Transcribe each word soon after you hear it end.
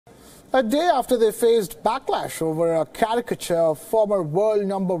A day after they faced backlash over a caricature of former world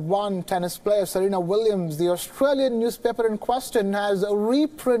 #1 tennis player Serena Williams, the Australian newspaper in question has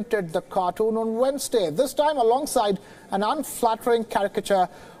reprinted the cartoon on Wednesday, this time alongside an unflattering caricature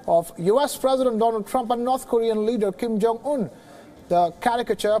of US President Donald Trump and North Korean leader Kim Jong-un. The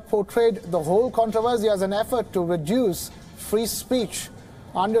caricature portrayed the whole controversy as an effort to reduce free speech.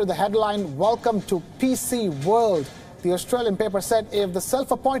 Under the headline, "Welcome to PC World," the Australian paper said if the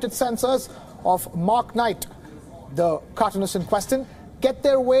self-appointed censors of Mark Knight, the cartoonist in question, get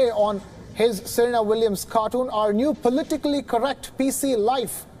their way on his Serena Williams cartoon, our new politically correct PC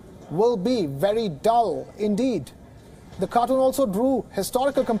life will be very dull indeed. The cartoon also drew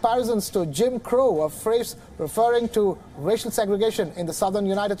historical comparisons to Jim Crow, a phrase referring to racial segregation in the southern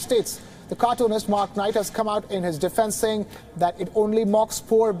United States. The cartoonist Mark Knight has come out in his defense, saying that it only mocks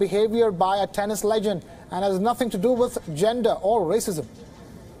poor behavior by a tennis legend and has nothing to do with gender or racism.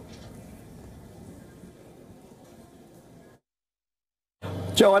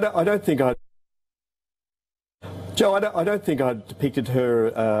 Joe, I don't think I depicted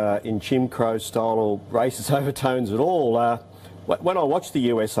her in Jim Crow style or racist overtones at all. When I watched the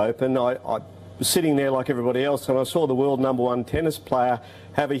US Open, I was sitting there like everybody else, and I saw the world #1 tennis player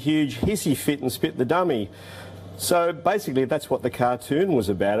have a huge hissy fit and spit the dummy. So basically that's what the cartoon was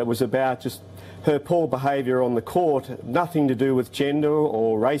about. It was about just her poor behaviour on the court, nothing to do with gender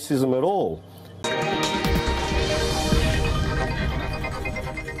or racism at all.